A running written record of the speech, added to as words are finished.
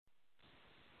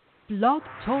Blog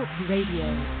Talk Radio.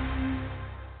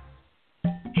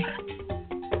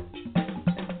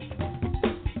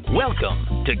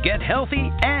 Welcome to Get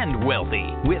Healthy and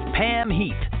Wealthy with Pam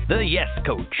Heath, the Yes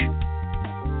Coach.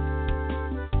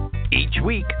 Each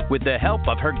week, with the help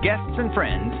of her guests and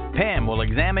friends, Pam will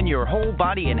examine your whole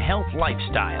body and health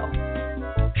lifestyle.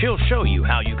 She'll show you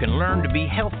how you can learn to be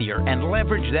healthier and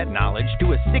leverage that knowledge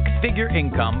to a six-figure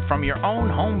income from your own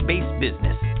home-based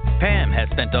business. Pam has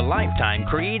spent a lifetime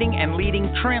creating and leading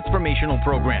transformational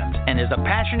programs and is a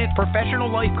passionate professional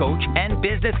life coach and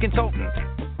business consultant.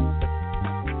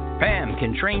 Pam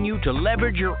can train you to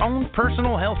leverage your own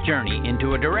personal health journey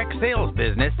into a direct sales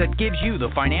business that gives you the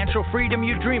financial freedom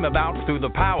you dream about through the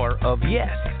power of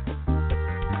yes.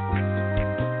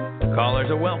 Callers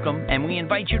are welcome, and we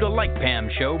invite you to like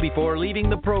Pam's show before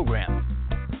leaving the program.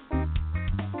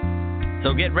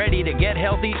 So get ready to get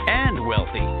healthy and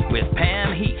wealthy with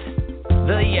Pam Heath,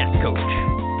 the Yes Coach.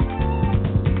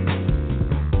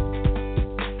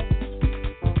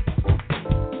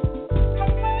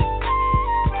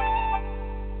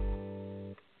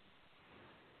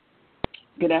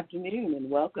 Good afternoon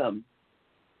and welcome.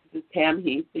 This is Pam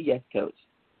Heath, the Yes Coach,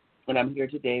 and I'm here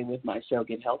today with my show,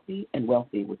 Get Healthy and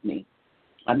Wealthy with Me.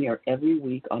 I'm here every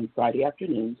week on Friday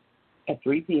afternoons at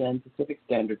 3 p.m. Pacific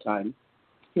Standard Time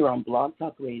here on Blog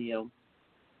Talk Radio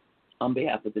on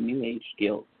behalf of the New Age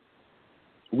Guild.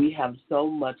 We have so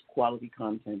much quality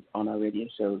content on our radio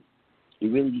shows.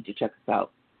 You really need to check us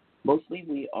out. Mostly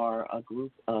we are a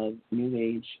group of New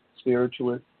Age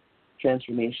spiritualists,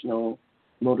 transformational,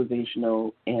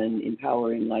 motivational, and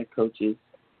empowering life coaches,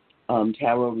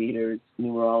 tarot readers,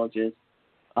 numerologists,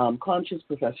 conscious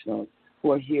professionals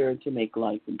who are here to make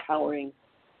life empowering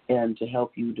and to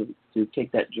help you to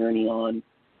take that journey on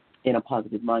in a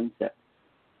positive mindset.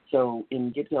 So in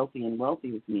Get Healthy and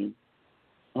Wealthy with Me,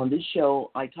 on this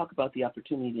show, I talk about the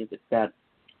opportunity that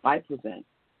I present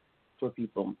for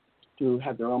people to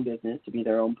have their own business, to be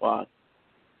their own boss,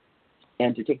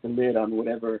 and to take the lid on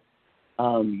whatever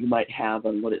you might have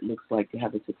on what it looks like to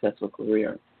have a successful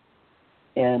career.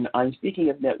 And I'm speaking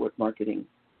of network marketing.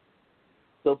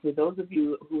 So for those of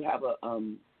you who have a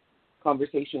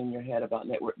conversation in your head about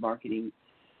network marketing,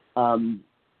 I'm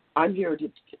here to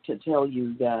tell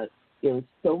you that there is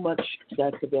so much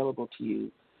that's available to you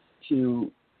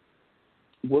to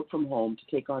work from home, to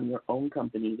take on your own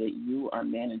company that you are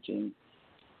managing,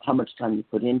 how much time you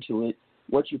put into it,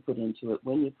 what you put into it,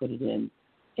 when you put it in,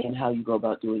 and how you go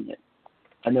about doing it.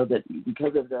 I know that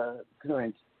because of the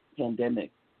current pandemic,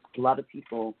 a lot of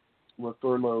people were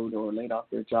furloughed or laid off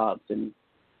their jobs and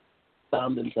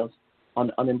found themselves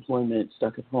on unemployment,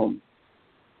 stuck at home.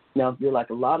 Now, if you're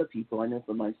like a lot of people, I know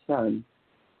for my son,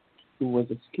 who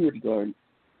was a security guard,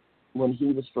 when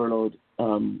he was furloughed,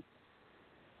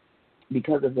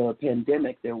 because of the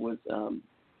pandemic, there was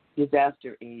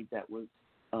disaster aid that was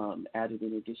added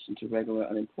in addition to regular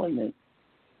unemployment,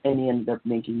 and he ended up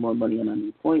making more money on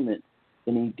unemployment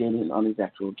than he did on his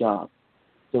actual job.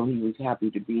 So he was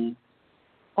happy to be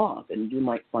off, and you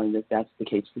might find that that's the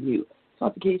case for you. It's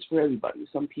not the case for everybody.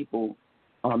 Some people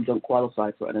don't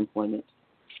qualify for unemployment,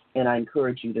 and I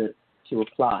encourage you to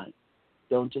apply.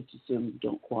 Don't just assume you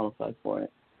don't qualify for it.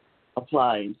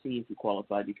 Apply and see if you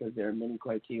qualify, because there are many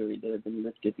criteria that have been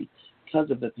lifted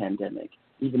because of the pandemic.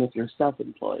 Even if you're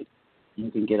self-employed, you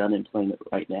can get unemployment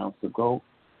right now. So go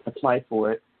apply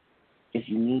for it. If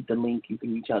you need the link, you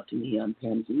can reach out to me on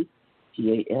Pam Heath,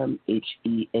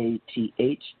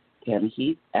 PamHeath, Pam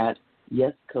Heath at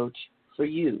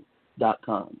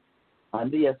yescoachforyou.com. I'm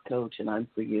the Yes Coach, and I'm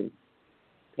for you.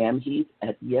 Pam Heath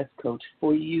at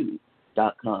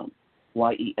yescoachforyou.com.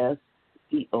 YESCOACH,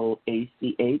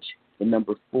 the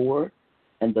number 4,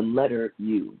 and the letter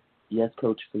U,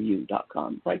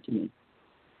 yescoachforyou.com. Write to me.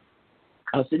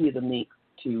 I'll send you the link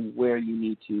to where you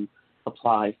need to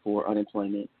apply for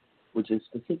unemployment, which is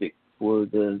specific for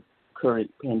the current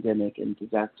pandemic and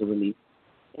disaster relief.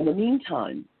 In the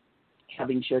meantime,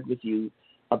 having shared with you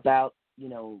about,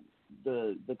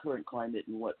 the current climate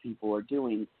and what people are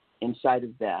doing inside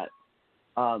of that,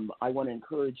 I want to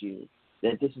encourage you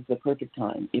that this is the perfect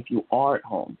time if you are at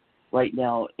home right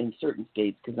now in certain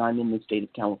states, because I'm in the state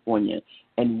of California,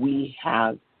 and we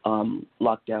have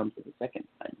lockdown for the second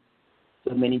time.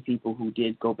 So many people who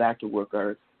did go back to work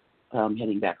are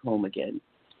heading back home again.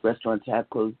 Restaurants have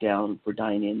closed down for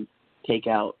dine-in,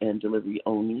 takeout, and delivery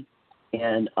only.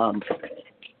 And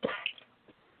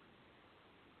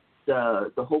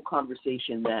the whole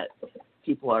conversation that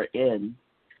people are in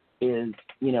is,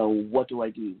 what do I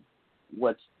do?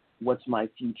 What's my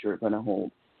future going to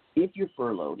hold? If you're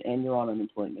furloughed and you're on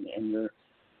unemployment and you're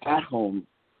at home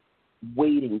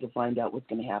waiting to find out what's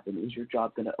going to happen. Is your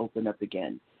job going to open up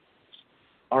again?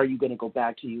 Are you going to go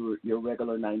back to your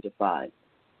regular 9 to 5?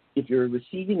 If you're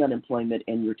receiving unemployment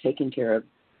and you're taking care of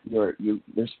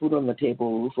there's food on the table,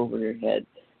 a roof over your head,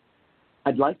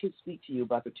 I'd like to speak to you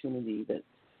about the opportunity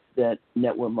that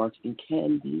network marketing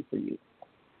can be for you.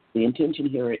 The intention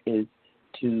here is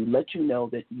to let you know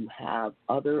that you have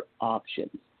other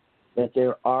options, that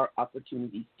there are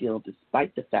opportunities still,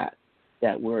 despite the fact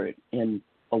that we're in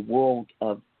a world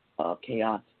of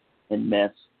chaos and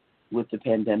mess with the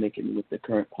pandemic and with the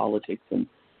current politics and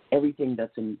everything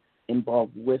that's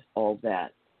involved with all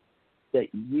that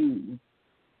you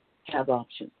have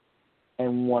options.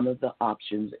 And one of the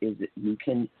options is that you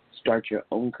can start your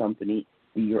own company,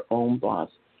 be your own boss.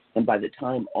 And by the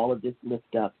time all of this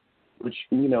lifts up, which,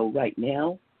 right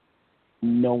now,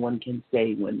 no one can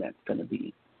say when that's going to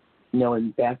be.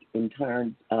 In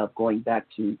terms of going back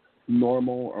to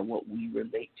normal or what we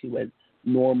relate to as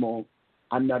normal,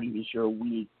 I'm not even sure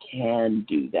we can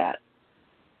do that.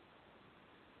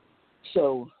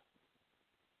 So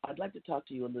I'd like to talk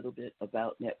to you a little bit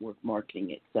about network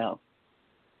marketing itself.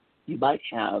 You might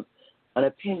have an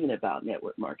opinion about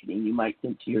network marketing. You might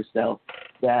think to yourself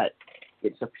that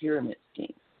it's a pyramid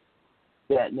scheme,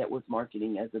 that network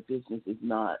marketing as a business is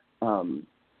not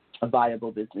a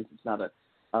viable business. It's not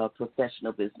a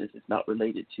professional business. It's not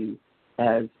related to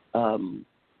as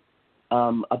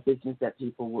a business that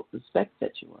people will respect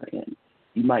that you are in.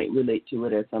 You might relate to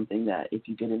it as something that if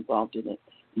you get involved in it,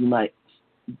 you might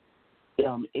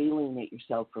alienate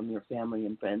yourself from your family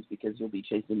and friends because you'll be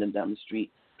chasing them down the street,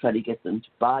 try to get them to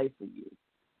buy for you.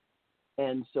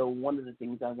 And so one of the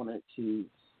things I wanted to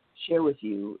share with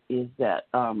you is that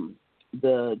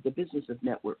the business of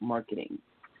network marketing,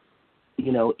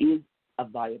 is a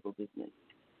viable business.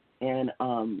 And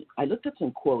I looked up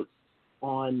some quotes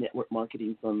on network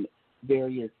marketing from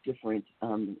various different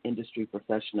industry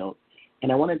professionals,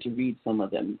 and I wanted to read some of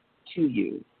them to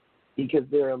you because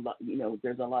there's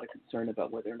a lot of concern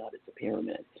about whether or not it's a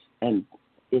pyramid and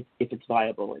if it's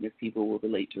viable and if people will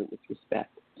relate to it with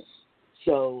respect.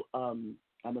 So I'm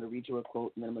going to read you a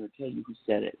quote, and then I'm going to tell you who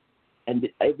said it. And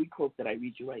every quote that I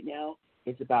read you right now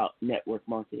is about network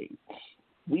marketing.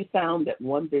 We found that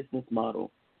one business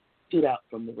model stood out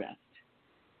from the rest.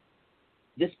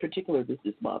 This particular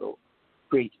business model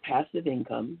creates passive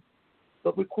income,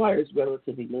 but requires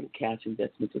relatively little cash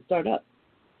investment to start up.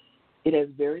 It has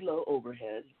very low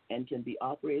overhead and can be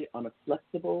operated on a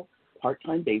flexible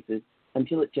part-time basis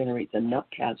until it generates enough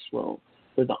cash flow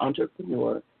for the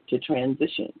entrepreneur to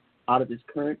transition out of his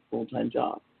current full-time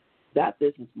job. That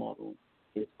business model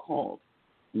is called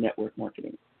network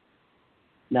marketing.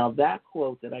 Now, that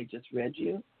quote that I just read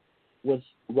you was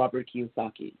Robert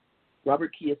Kiyosaki.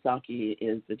 Robert Kiyosaki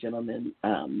is the gentleman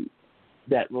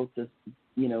that wrote this,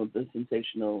 the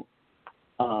sensational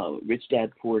Rich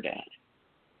Dad, Poor Dad.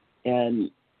 And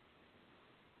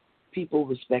people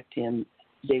respect him.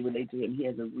 They relate to him. He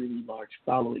has a really large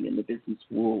following in the business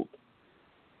world.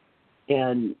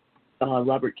 And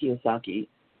Robert Kiyosaki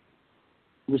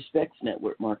respects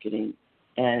network marketing,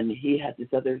 and he had this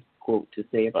other quote to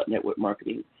say about network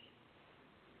marketing.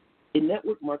 In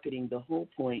network marketing, the whole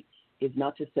point is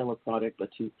not to sell a product, but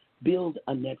to build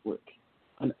a network,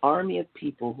 an army of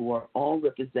people who are all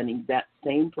representing that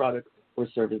same product or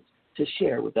service to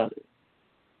share with others.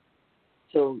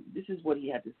 So this is what he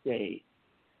had to say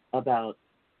about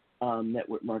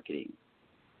network marketing.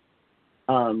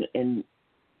 And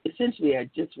essentially, I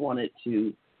just wanted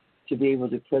to be able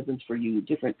to present for you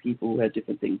different people who had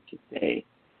different things to say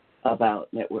about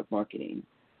network marketing.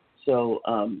 So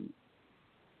I'm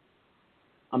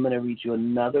going to read you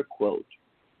another quote.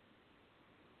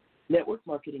 Network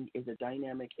marketing is a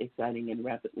dynamic, exciting, and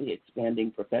rapidly expanding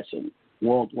profession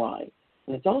worldwide.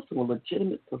 And it's also a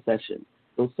legitimate profession,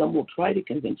 though some will try to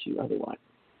convince you otherwise.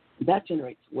 That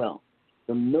generates wealth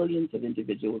for millions of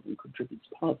individuals and contributes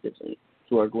positively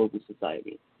to our global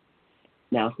society.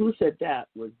 Now, who said that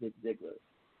was Zig Ziglar.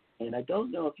 And I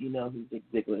don't know if you know who Zig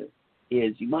Ziglar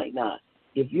is. You might not.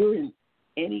 If you're in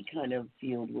any kind of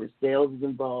field where sales is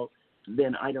involved,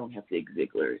 then I don't have Zig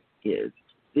Ziglar is.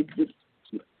 Zig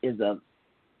Ziglar is a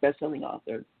best-selling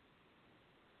author,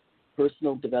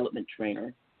 personal development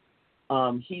trainer.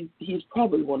 He's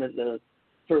probably one of the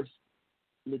first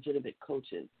legitimate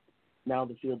coaches. Now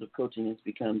the field of coaching has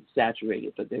become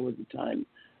saturated, but there was a time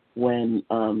when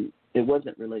it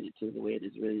wasn't related to the way it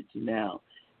is related to now.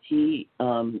 He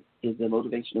is a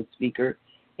motivational speaker,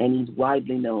 and he's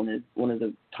widely known as one of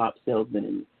the top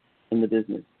salesmen in the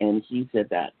business, and he said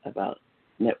that about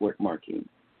network marketing.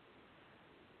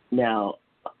 Now,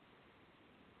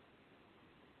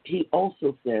 he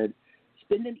also said,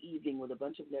 Spend an evening with a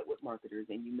bunch of network marketers,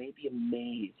 and you may be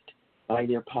amazed by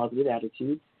their positive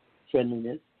attitudes,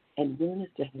 friendliness, and willingness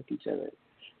to help each other.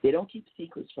 They don't keep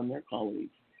secrets from their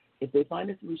colleagues. If they find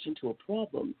a solution to a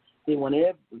problem, they want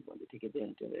everyone to take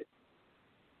advantage of it.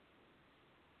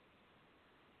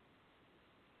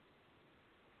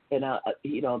 And,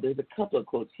 there's a couple of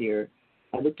quotes here.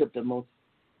 I looked up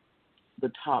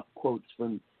the top quotes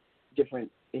from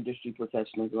different industry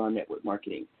professionals around network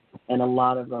marketing, and a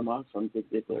lot of them are from Zig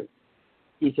Ziglar.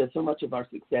 He says, so much of our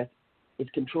success is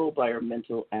controlled by our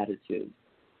mental attitude.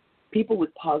 People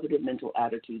with positive mental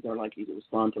attitudes are likely to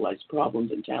respond to life's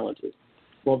problems and challenges,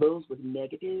 while those with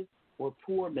negative or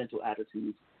poor mental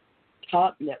attitudes,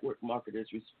 top network marketers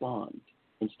respond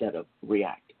instead of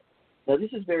react. Now,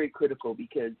 this is very critical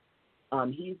because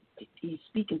he's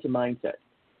speaking to mindset,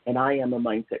 and I am a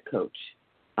mindset coach.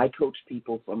 I coach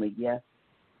people from a yes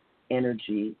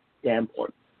energy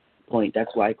standpoint.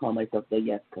 That's why I call myself the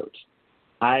yes coach.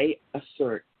 I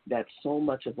assert that so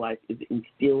much of life is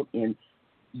instilled in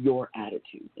your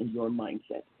attitude and your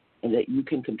mindset, and that you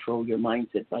can control your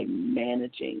mindset by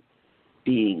managing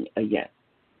being a yes.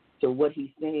 So what he's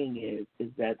saying is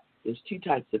that there's two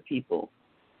types of people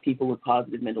with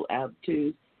positive mental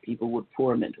attitudes, people with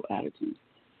poor mental attitudes.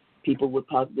 People with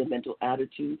positive mental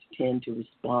attitudes tend to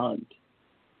respond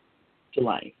to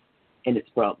life and its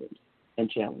problems and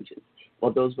challenges,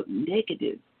 while those with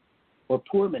negative or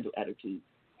poor mental attitudes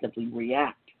simply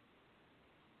react.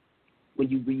 When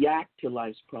you react to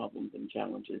life's problems and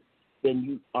challenges, then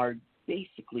you are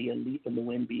basically a leaf in the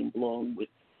wind being blown with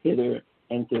hither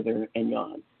and thither and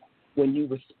yon. When you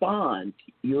respond,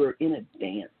 you're in a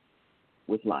dance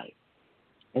with life.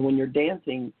 And when you're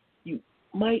dancing, you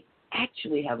might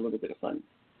actually have a little bit of fun.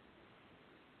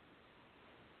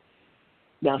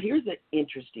 Now, here's an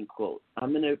interesting quote.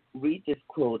 I'm going to read this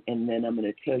quote, and then I'm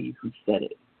going to tell you who said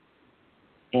it.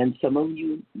 And some of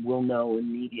you will know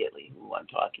immediately who I'm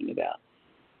talking about.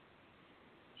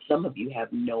 Some of you have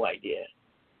no idea,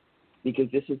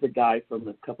 because this is a guy from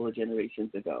a couple of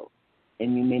generations ago,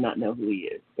 and you may not know who he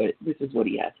is, but this is what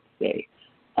he has to say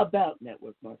about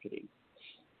network marketing.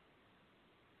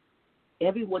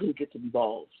 Everyone who gets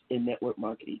involved in network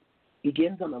marketing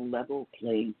begins on a level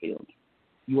playing field.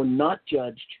 You are not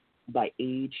judged by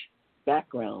age,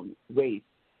 background, race,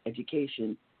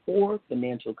 education, or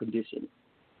financial condition.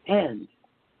 And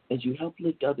as you help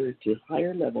lift others to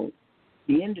higher levels,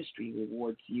 the industry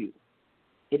rewards you.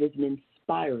 It is an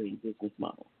inspiring business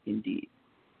model, indeed.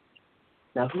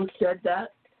 Now, who said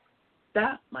that?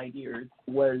 That, my dears,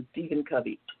 was Stephen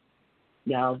Covey.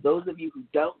 Now, those of you who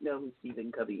don't know who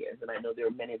Stephen Covey is, and I know there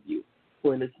are many of you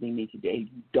who are listening to me today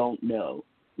who don't know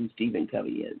who Stephen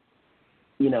Covey is.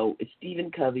 You know,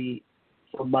 Stephen Covey,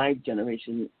 for my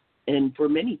generation, and for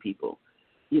many people,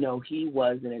 you know, he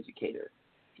was an educator.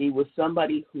 He was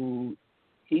somebody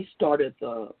he started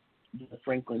the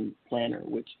Franklin Planner,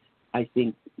 which I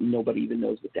think nobody even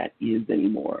knows what that is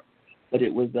anymore. But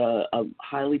it was a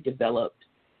highly developed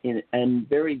and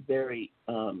very, very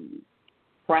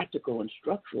practical and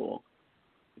structural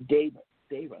day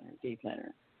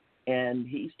planner. And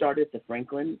he started the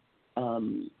Franklin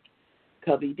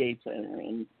Covey Day Planner.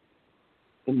 And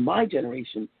in my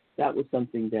generation, that was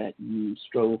something that you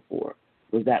strove for,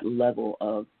 was that level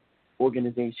of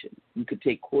organization. You could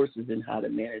take courses in how to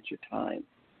manage your time.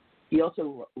 He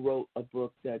also wrote a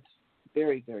book that's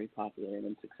very, very popular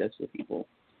and successful people,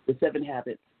 The 7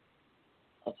 Habits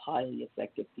of Highly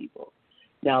Effective People.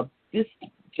 Now, this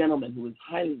gentleman, who is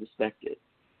highly respected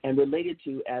and related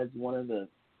to as one of the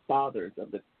fathers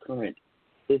of the current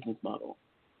business model,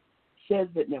 says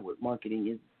that network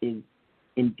marketing is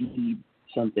indeed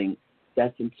something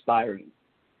that's inspiring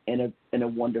and a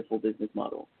wonderful business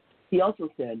model. He also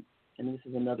said, and this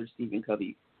is another Stephen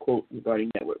Covey quote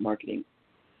regarding network marketing,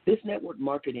 this network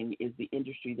marketing is the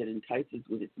industry that entices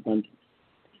with its abundance.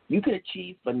 You can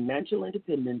achieve financial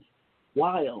independence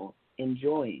while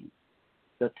enjoying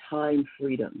the time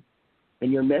freedom.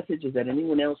 And your message is that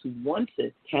anyone else who wants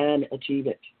it can achieve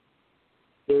it.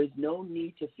 There is no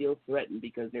need to feel threatened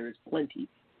because there is plenty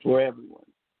for everyone.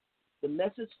 The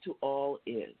message to all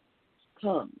is,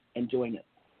 come and join us.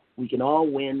 We can all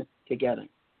win together.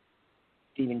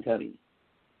 Stephen Covey.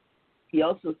 He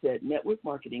also said network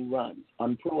marketing runs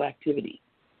on proactivity.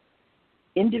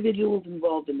 Individuals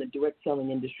involved in the direct selling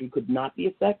industry could not be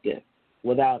effective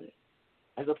without it.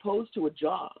 As opposed to a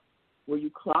job where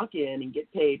you clock in and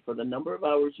get paid for the number of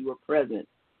hours you are present,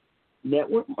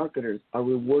 network marketers are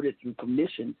rewarded through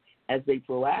commissions as they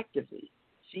proactively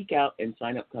seek out and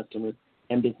sign up customers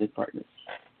and business partners.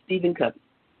 Stephen Covey.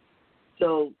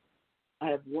 So I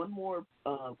have one more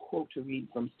quote to read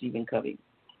from Stephen Covey.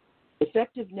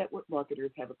 Effective network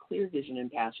marketers have a clear vision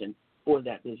and passion for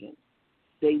that vision.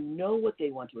 They know what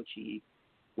they want to achieve,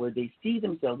 where they see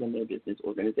themselves in their business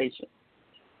organization.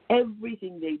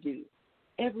 Everything they do,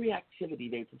 every activity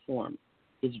they perform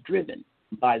is driven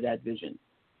by that vision.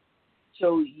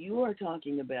 So you are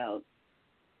talking about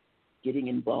getting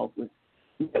involved with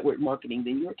network marketing,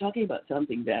 then you're talking about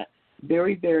something that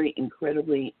very, very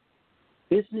incredibly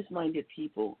business-minded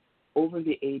people over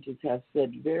the ages have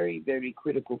said very, very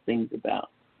critical things about.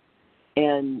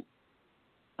 And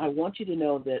I want you to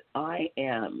know that I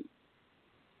am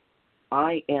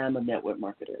a network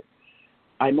marketer.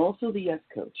 I'm also the Yes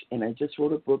Coach, and I just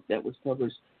wrote a book that was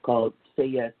published called Say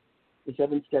Yes, The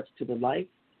 7 Steps to the Life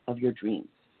of Your Dreams.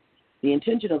 The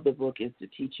intention of the book is to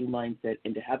teach you mindset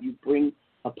and to have you bring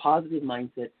a positive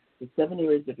mindset to 7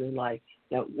 areas of your life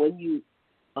that when you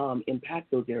impact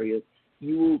those areas,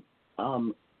 you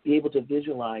will be able to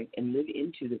visualize and live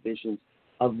into the visions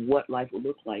of what life will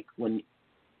look like when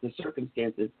the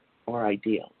circumstances are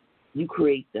ideal. You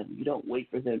create them. You don't wait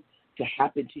for them to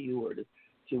happen to you or to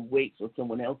wait so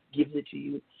someone else gives it to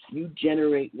you. You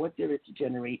generate what there is to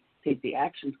generate, take the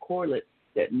actions correlate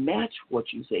that match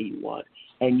what you say you want,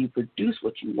 and you produce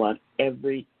what you want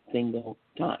every single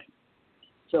time.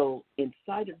 So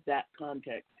inside of that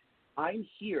context, I'm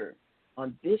here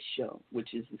on this show,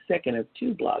 which is the second of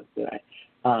 2 blogs that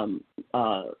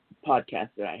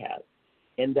podcasts that I have,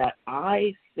 and that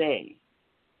I say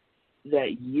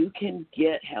that you can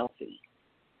get healthy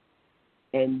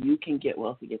and you can get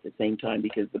wealthy at the same time,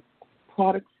 because the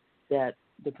products that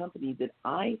the company that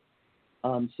I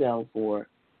sell for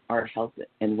are health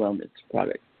and wellness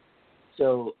products.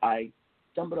 So I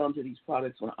stumbled onto these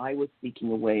products when I was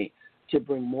seeking a way to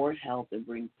bring more health and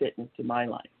bring fitness to my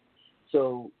life.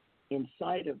 So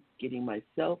inside of getting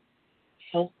myself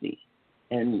healthy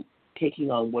and taking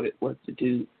on what it was to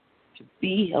do to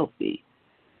be healthy,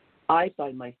 I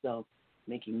find myself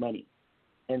making money.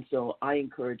 And so I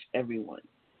encourage everyone,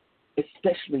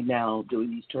 especially now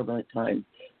during these turbulent times,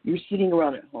 you're sitting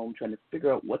around at home trying to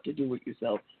figure out what to do with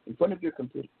yourself in front of your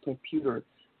computer,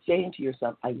 saying to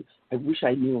yourself, I wish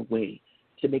I knew a way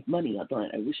to make money online.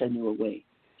 I wish I knew a way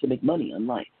to make money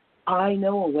online. I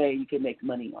know a way you can make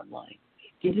money online.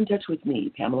 Get in touch with me,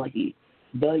 Pamela Heath,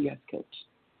 the Yes Coach.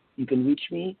 You can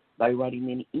reach me by writing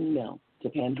me an email to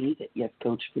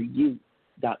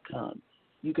pamheath@yescoachforyou.com.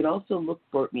 You can also look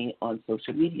for me on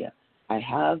social media. I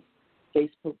have a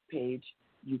Facebook page.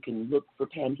 You can look for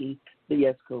Pam Heath, the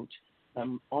Yes Coach.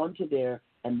 Onto there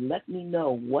and let me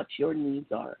know what your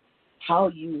needs are, how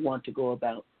you want to go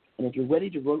about. And if you're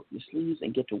ready to roll up your sleeves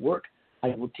and get to work, I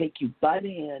will take you by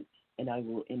the hand and I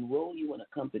will enroll you in a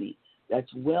company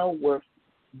that's well worth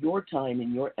your time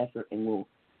and your effort and will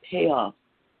pay off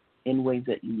in ways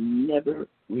that you never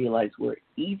realized were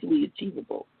easily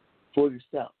achievable for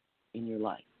yourself in your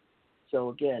life. So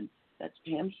again, that's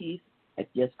Pam Heath at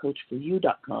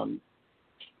yescoachforyou.com.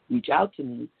 Reach out to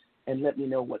me and let me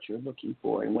know what you're looking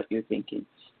for and what you're thinking.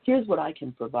 Here's what I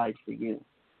can provide for you.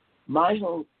 My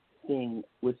whole thing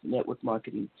with network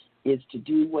marketing is to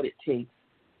do what it takes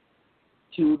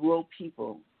to enroll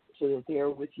people so that they are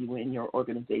with you in your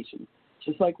organization.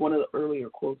 Just like one of the earlier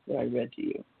quotes that I read to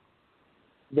you,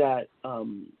 that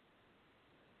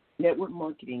network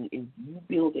marketing is you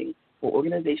building an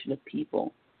organization of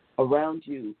people around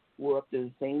you who are up to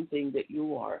the same thing that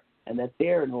you are, and that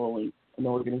they're enrolling an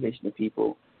organization of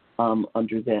people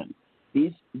under them.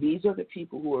 These are the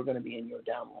people who are going to be in your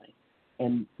downline.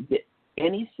 And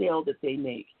any sale that they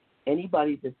make,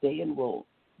 anybody that they enroll,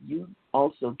 you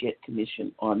also get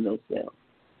commission on those sales,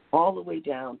 all the way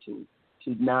down to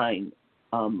 9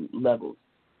 levels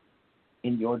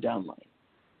in your downline.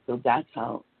 So that's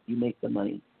how you make the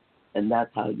money, and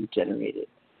that's how you generate it.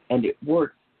 And it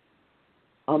works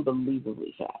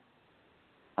unbelievably fast.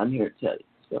 I'm here to tell you.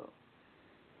 So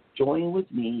join with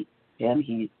me, Pam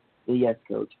Heath, the Yes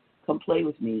Coach. Come play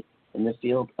with me in the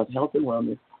field of health and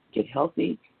wellness. Get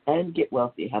healthy and get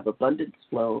wealthy. Have abundance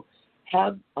flow.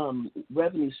 Have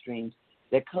revenue streams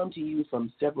that come to you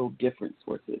from several different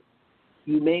sources.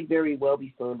 You may very well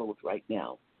be furloughed right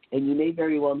now, and you may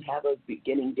very well have a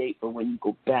beginning date for when you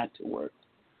go back to work.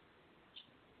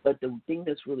 But the thing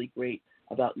that's really great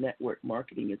about network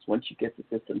marketing is once you get the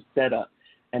system set up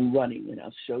and running, and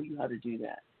I'll show you how to do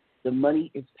that, the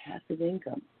money is passive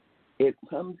income. It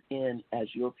comes in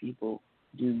as your people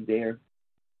do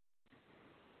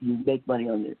you make money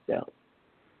on their sales.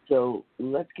 So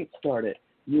let's get started,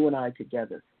 you and I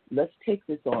together. Let's take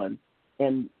this on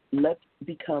and let's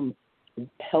become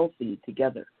healthy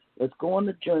together. Let's go on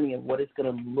the journey of what it's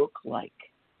going to look like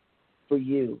for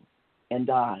you and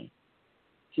I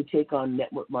to take on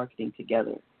network marketing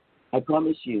together. I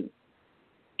promise you,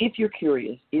 if you're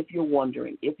curious, if you're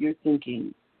wondering, if you're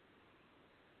thinking,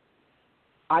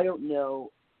 I don't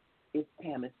know if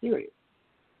Pam is serious.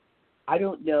 I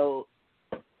don't know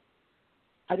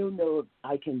if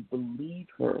I can believe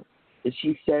her that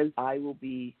she says I will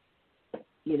be,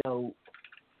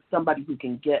 somebody who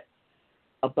can get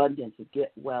abundance and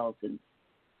get wealth, and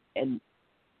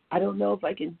I don't know if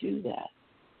I can do that.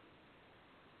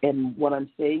 And what I'm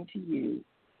saying to you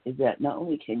is that not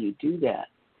only can you do that,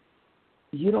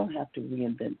 you don't have to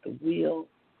reinvent the wheel.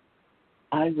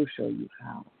 I will show you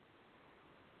how.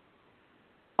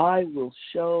 I will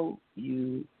show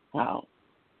you how.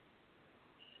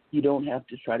 You don't have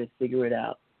to try to figure it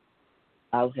out.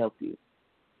 I'll help you.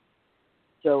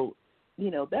 So,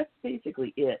 that's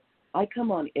basically it. I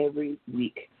come on every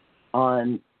week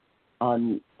on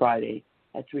Friday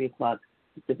at 3 o'clock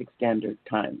Pacific Standard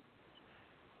Time.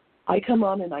 I come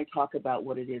on and I talk about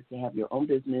what it is to have your own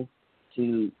business,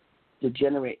 to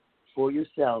generate for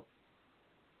yourself,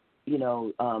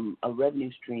 a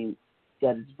revenue stream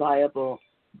that is viable,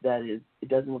 it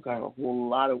doesn't require a whole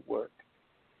lot of work.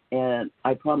 And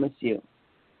I promise you,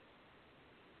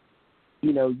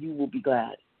 you will be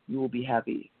glad. You will be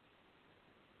happy.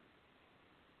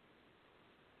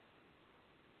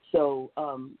 So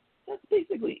that's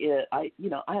basically it. I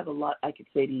have a lot I could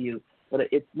say to you, but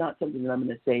it's not something that I'm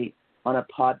going to say on a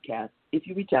podcast. If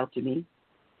you reach out to me,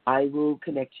 I will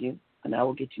connect you, and I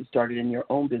will get you started in your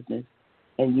own business,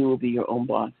 and you will be your own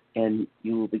boss, and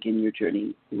you will begin your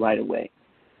journey right away.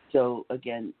 So,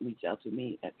 again, reach out to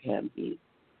me at Pam Heath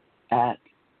at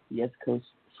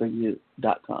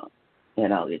yescoachforyou.com,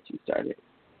 and I'll get you started.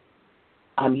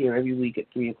 I'm here every week at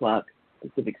 3 o'clock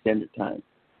Pacific Standard Time.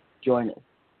 Join us.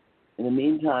 In the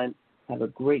meantime, have a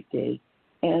great day,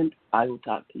 and I will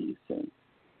talk to you soon.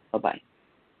 Bye-bye.